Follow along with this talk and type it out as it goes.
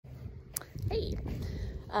Hey,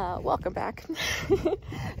 welcome back.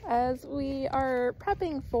 As we are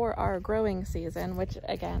prepping for our growing season, which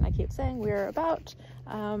again, I keep saying we're about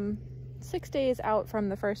 6 days out from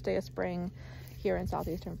the first day of spring here in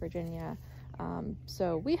southeastern Virginia.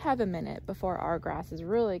 So we have a minute before our grasses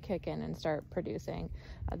really kick in and start producing.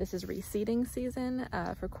 This is reseeding season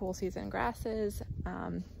for cool season grasses.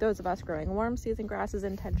 Those of us growing warm season grasses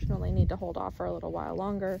intentionally need to hold off for a little while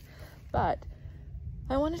longer, but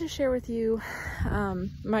I wanted to share with you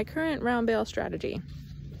my current round bale strategy.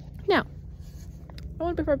 Now, I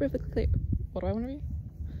want to be perfectly clear. What do I want to be?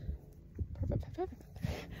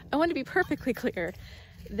 I want to be perfectly clear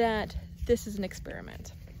that this is an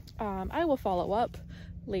experiment. I will follow up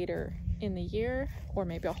later in the year, or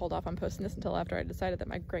maybe I'll hold off on posting this until after I decided that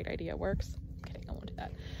my great idea works. I'm kidding, I won't do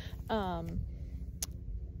that.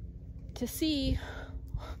 To see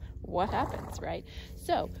what happens, right?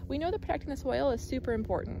 So we know that protecting the soil is super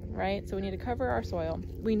important, right? So we need to cover our soil.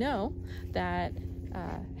 We know that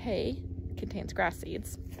hay contains grass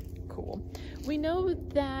seeds. Cool. We know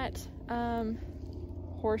that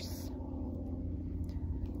horses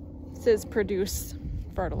produce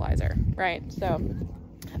fertilizer, right? So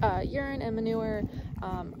urine and manure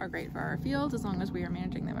are great for our fields as long as we are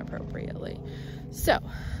managing them appropriately. So,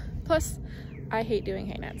 plus I hate doing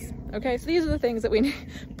hay nets. Okay, so these are the things that we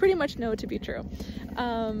pretty much know to be true.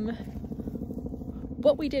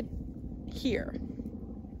 What we did here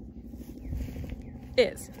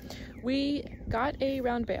is we got a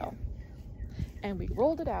round bale and we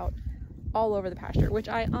rolled it out all over the pasture, which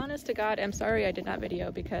I, honest to God, am sorry I did not video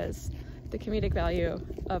because the comedic value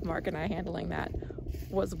of Mark and I handling that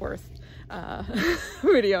was worth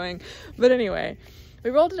videoing. But anyway,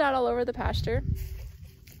 we rolled it out all over the pasture.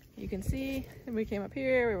 You can see, and we came up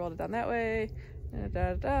here, we rolled it down that way, over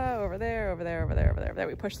there, over there, over there, over there.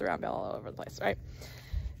 We pushed the round bale all over the place, right?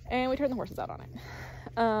 And we turned the horses out on it.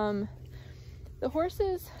 The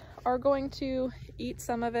horses are going to eat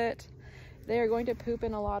some of it. They are going to poop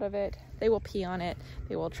in a lot of it. They will pee on it.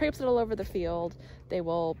 They will traipse it all over the field. They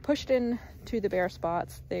will push it in to the bare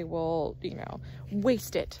spots. They will, you know,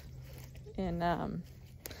 waste it in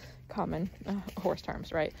common horse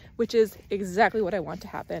terms, right? Which is exactly what I want to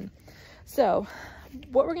happen. So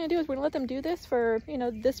what we're going to do is we're going to let them do this for, you know,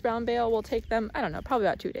 this round bale will take them, I don't know, probably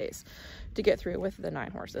about 2 days to get through with the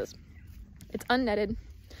 9 horses. It's unnetted.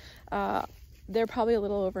 They're probably a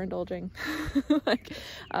little overindulging.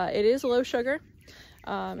 It is low sugar.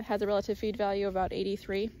 It has a relative feed value of about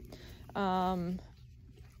 83. Yeah,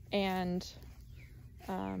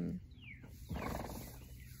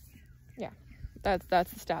 that's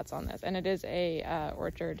the stats on this. And it is a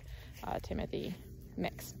Orchard Timothy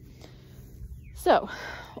mix. So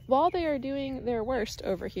while they are doing their worst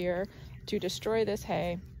over here to destroy this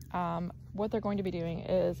hay, what they're going to be doing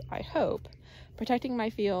is, I hope, protecting my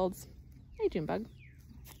fields. Hey, Junebug.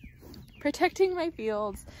 Protecting my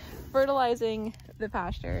fields, fertilizing the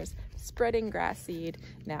pastures, spreading grass seed.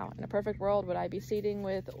 Now, in a perfect world, would I be seeding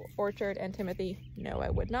with Orchard and Timothy? No, I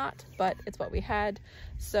would not, but it's what we had.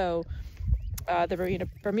 So the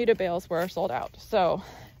Bermuda bales were sold out. So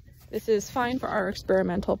this is fine for our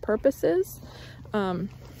experimental purposes. How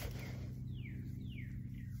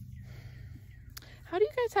do you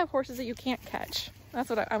guys have horses that you can't catch? That's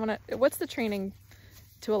what I want to, what's the training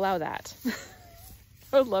to allow that?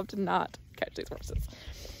 I would love to not catch these horses.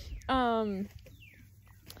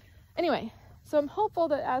 Anyway, so I'm hopeful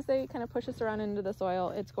that as they kind of push us around into the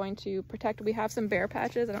soil, it's going to protect. We have some bare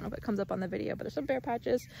patches. I don't know if it comes up on the video, but there's some bare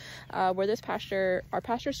patches where our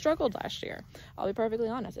pasture struggled last year. I'll be perfectly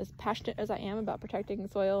honest, as passionate as I am about protecting the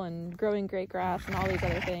soil and growing great grass and all these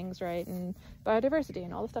other things, right, and biodiversity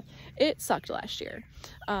and all this stuff, it sucked last year.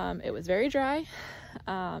 It was very dry.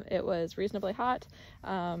 It was reasonably hot.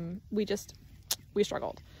 We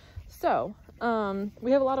struggled. So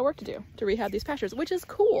we have a lot of work to do to rehab these pastures, which is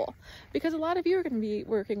cool because a lot of you are going to be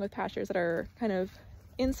working with pastures that are kind of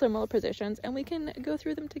in similar positions, and we can go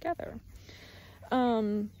through them together.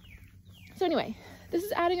 So anyway, this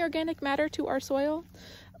is adding organic matter to our soil.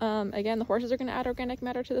 Again, the horses are going to add organic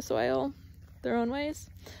matter to the soil their own ways,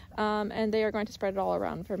 and they are going to spread it all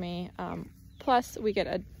around for me. Plus we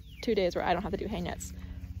get 2 days where I don't have to do hay nets,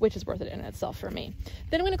 which is worth it in itself for me.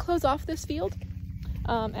 Then I'm going to close off this field,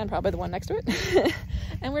 and probably the one next to it,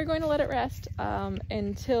 and we're going to let it rest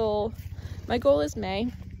until, my goal is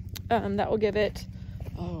May. That will give it,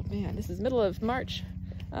 oh man, this is middle of March,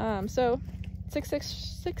 so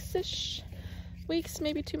six-ish weeks,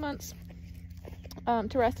 maybe 2 months,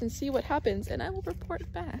 to rest and see what happens, and I will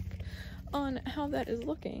report back on how that is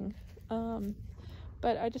looking.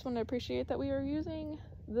 But I just want to appreciate that we are using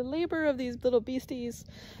the labor of these little beasties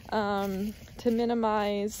to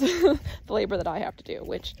minimize the labor that I have to do,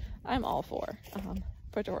 which I'm all for.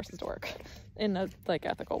 Put your horses to work in a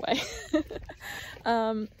ethical way.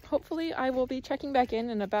 Hopefully I will be checking back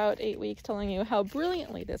in about 8 weeks telling you how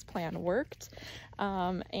brilliantly this plan worked.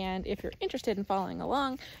 And if you're interested in following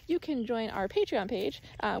along, you can join our Patreon page,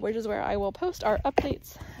 which is where I will post our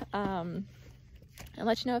updates and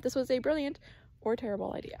let you know if this was a brilliant or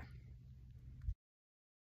terrible idea.